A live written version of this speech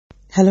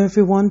Hello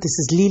everyone, this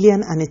is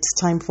Lillian and it's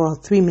time for our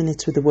 3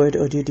 minutes with the word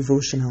audio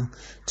devotional.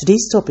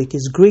 Today's topic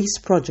is Grace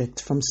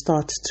Project from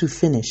start to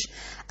finish,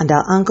 and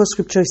our anchor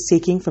scripture is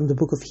taken from the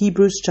book of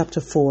Hebrews chapter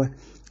 4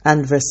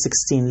 and verse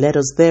 16. Let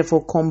us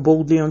therefore come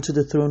boldly unto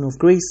the throne of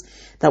grace,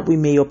 that we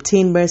may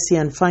obtain mercy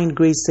and find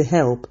grace to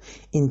help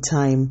in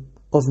time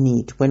of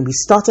need. When we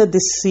started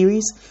this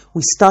series,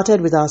 we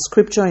started with our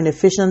scripture in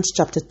Ephesians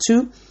chapter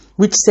 2,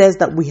 which says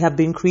that we have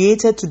been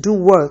created to do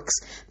works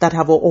that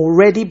have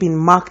already been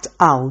marked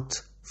out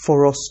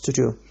for us to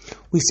do.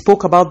 We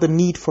spoke about the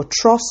need for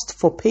trust,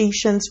 for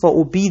patience, for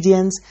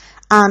obedience,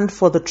 and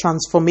for the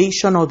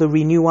transformation or the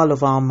renewal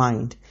of our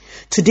mind.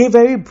 Today,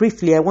 very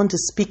briefly, I want to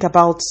speak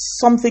about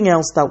something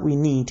else that we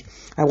need.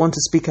 I want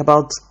to speak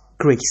about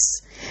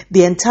grace.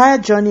 The entire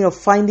journey of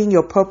finding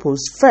your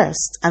purpose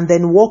first and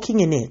then walking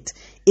in it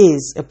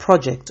is a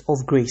project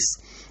of grace.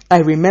 I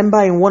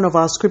remember in one of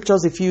our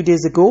scriptures a few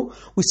days ago,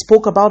 we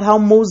spoke about how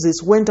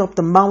Moses went up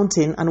the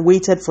mountain and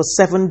waited for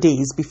 7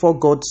 days before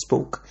God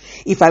spoke.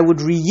 If I would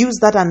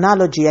reuse that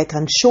analogy, I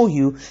can show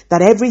you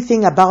that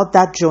everything about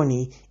that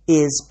journey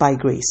is by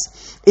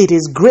grace. It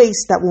is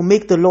grace that will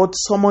make the Lord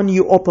summon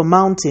you up a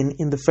mountain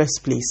in the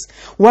first place.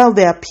 While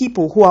there are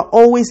people who are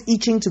always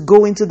itching to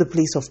go into the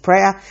place of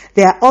prayer,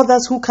 there are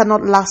others who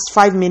cannot last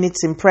 5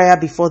 minutes in prayer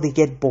before they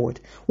get bored.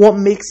 What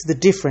makes the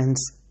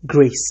difference?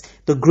 Grace.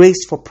 The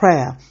grace for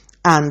prayer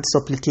and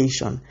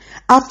supplication.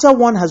 After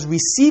one has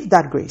received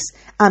that grace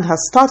and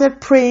has started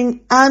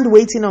praying and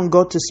waiting on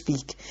God to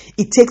speak,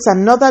 it takes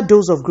another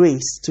dose of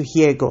grace to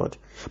hear God.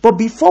 But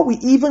before we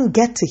even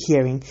get to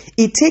hearing,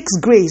 it takes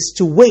grace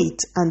to wait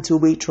and to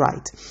wait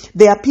right.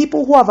 There are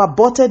people who have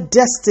aborted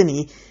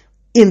destiny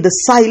in the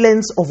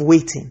silence of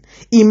waiting.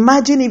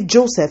 Imagine if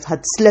Joseph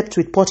had slept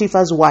with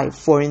Potiphar's wife,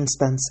 for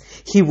instance,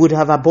 he would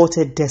have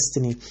aborted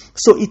destiny.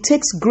 So it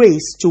takes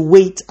grace to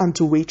wait and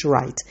to wait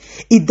right.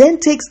 It then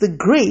takes the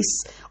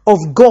grace of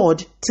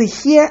God to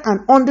hear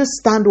and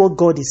understand what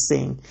God is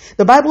saying.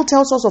 The Bible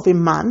tells us of a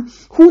man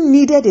who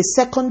needed a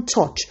second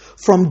touch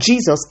from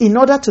Jesus in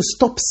order to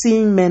stop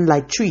seeing men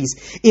like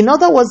trees. In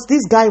other words,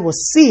 this guy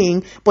was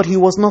seeing, but he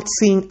was not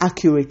seeing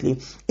accurately.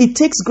 It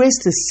takes grace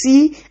to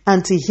see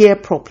and to hear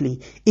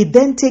properly. It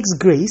then takes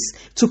grace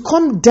to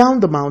come down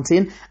the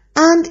mountain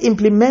and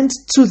implement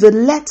to the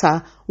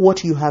letter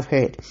what you have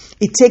heard.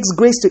 It takes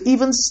grace to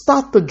even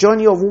start the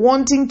journey of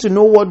wanting to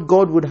know what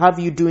God would have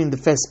you do in the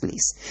first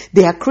place.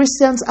 There are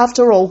Christians,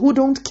 after all, who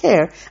don't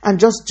care and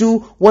just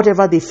do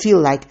whatever they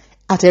feel like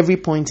at every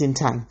point in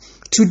time.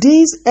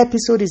 Today's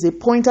episode is a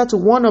pointer to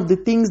one of the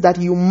things that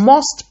you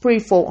must pray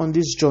for on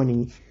this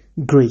journey: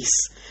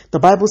 grace. The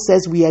Bible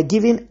says we are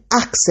given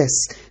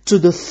access to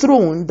the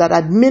throne that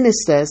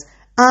administers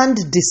and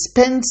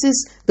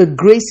dispenses the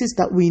graces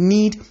that we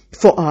need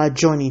for our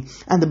journey.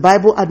 And the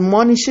Bible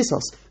admonishes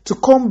us to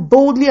come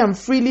boldly and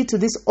freely to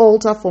this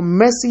altar for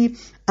mercy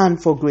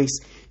and for grace.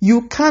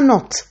 You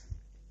cannot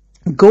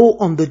go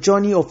on the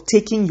journey of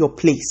taking your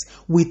place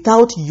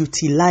without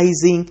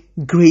utilizing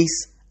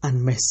grace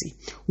and mercy.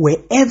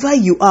 Wherever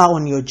you are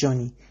on your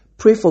journey,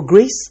 pray for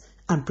grace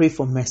and pray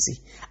for mercy.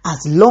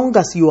 As long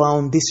as you are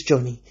on this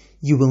journey,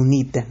 you will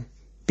need them.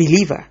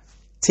 Believer,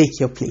 take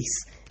your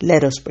place.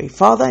 Let us pray.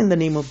 Father, in the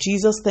name of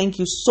Jesus, thank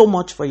you so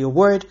much for your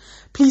word.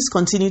 Please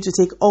continue to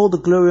take all the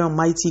glory,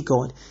 Almighty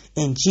God.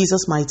 In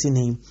Jesus' mighty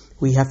name,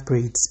 we have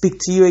prayed. Speak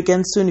to you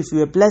again soon. If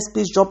you are blessed,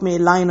 please drop me a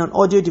line on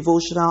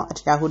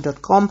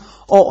audiodevotional@yahoo.com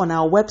or on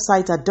our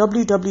website at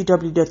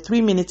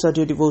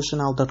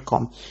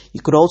www.3minutesaudiodevotional.com.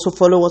 You could also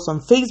follow us on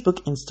Facebook,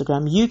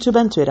 Instagram, YouTube,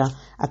 and Twitter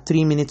at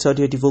 3 Minutes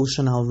Audio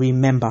Devotional.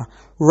 Remember,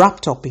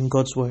 wrapped up in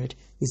God's word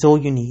is all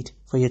you need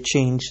for your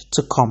change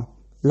to come.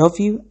 Love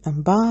you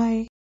and bye.